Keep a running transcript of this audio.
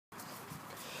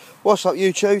What's up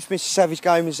YouTube, it's Mr Savage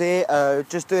Gamers here,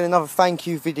 just doing another thank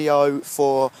you video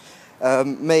for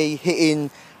me hitting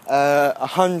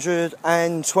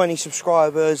 120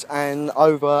 subscribers and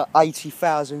over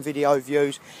 80,000 video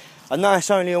views. I know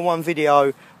it's only on one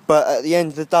video, but at the end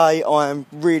of the day I am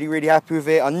really happy with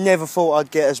it. I never thought I'd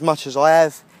get as much as I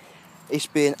have. It's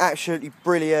been absolutely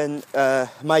brilliant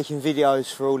making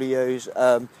videos for all of yous.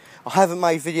 I haven't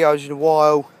made videos in a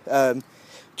while.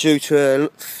 Due to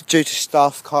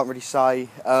stuff, can't really say.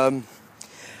 I'm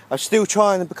still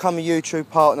trying to become a YouTube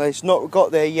partner. It's not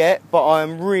got there yet, but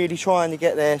I'm really trying to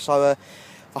get there. So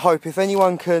I hope if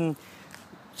anyone can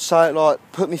say, like,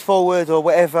 put me forward or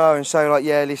whatever, and say like,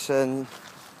 yeah, listen,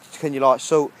 can you like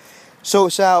sort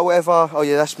us out or whatever. Oh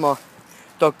yeah, that's my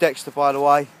dog Dexter, by the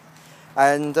way.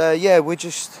 And yeah, we're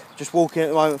just walking at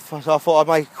the moment. So I thought I'd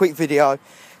make a quick video,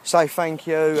 say thank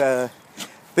you.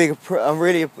 I'm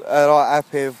really like,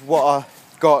 happy with what I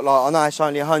got. Like, I know it's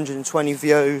only 120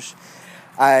 views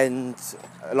and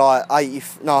like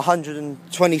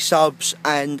 120 subs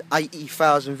and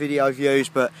 80,000 video views,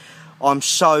 but I'm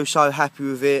so happy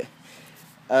with it.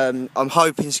 I'm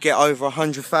hoping to get over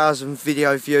 100,000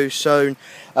 video views soon.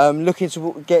 Looking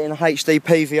to get in a HD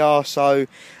PVR so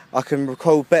I can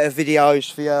record better videos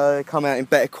for you, come out in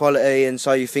better quality, and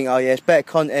so you think, oh yeah, it's better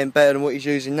content, better than what he's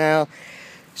using now.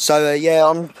 So yeah,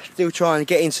 I'm still trying to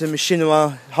get into the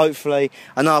machinima, hopefully.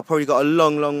 I know I've probably got a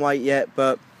long wait yet,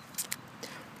 but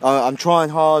I'm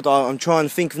trying hard. I'm trying to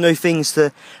think of new things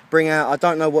to bring out. I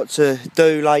don't know what to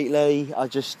do lately.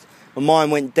 My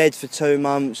mind went dead for 2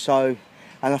 months, and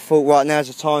I thought, right, now's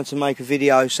the time to make a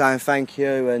video saying thank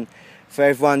you, and for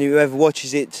everyone whoever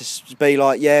watches it to be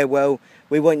like, yeah, well,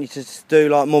 we want you to do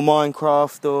like more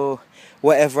Minecraft or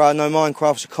whatever. I know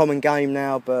Minecraft's a common game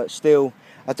now, but still,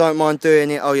 I don't mind doing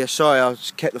it. Oh yeah, sorry, I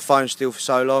just kept the phone still for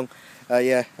so long.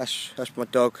 Yeah, that's my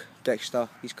dog Dexter.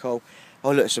 He's cool. Oh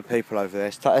look, there's some people over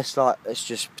there. Let's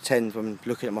just pretend I'm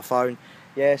looking at my phone.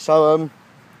 Yeah, so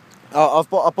I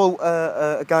bought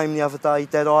a game the other day,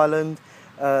 Dead Island.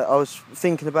 I was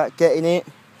thinking about getting it.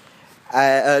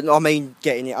 I mean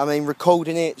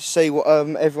recording it, see what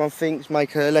everyone thinks,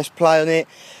 make a let's play on it.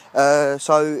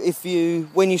 So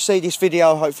when you see this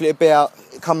video, hopefully it'll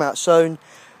come out soon.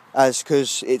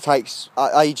 Because it takes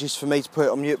ages for me to put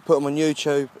them on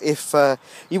YouTube. If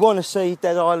you want to see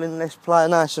Dead Island Let's Play, I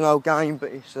know it's an old game,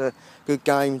 but it's a good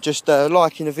game. Just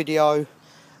liking the video,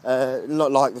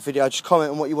 not like the video, just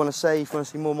comment on what you want to see. If you want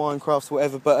to see more Minecraft or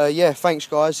whatever. But yeah, thanks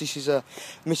guys. This is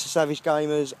Mr Savage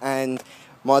Gamers and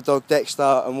my dog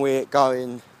Dexter, and we're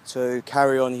going to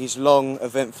carry on his long,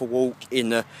 eventful walk in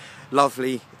the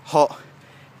lovely, hot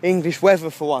English weather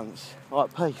for once.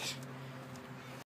 Right, peace.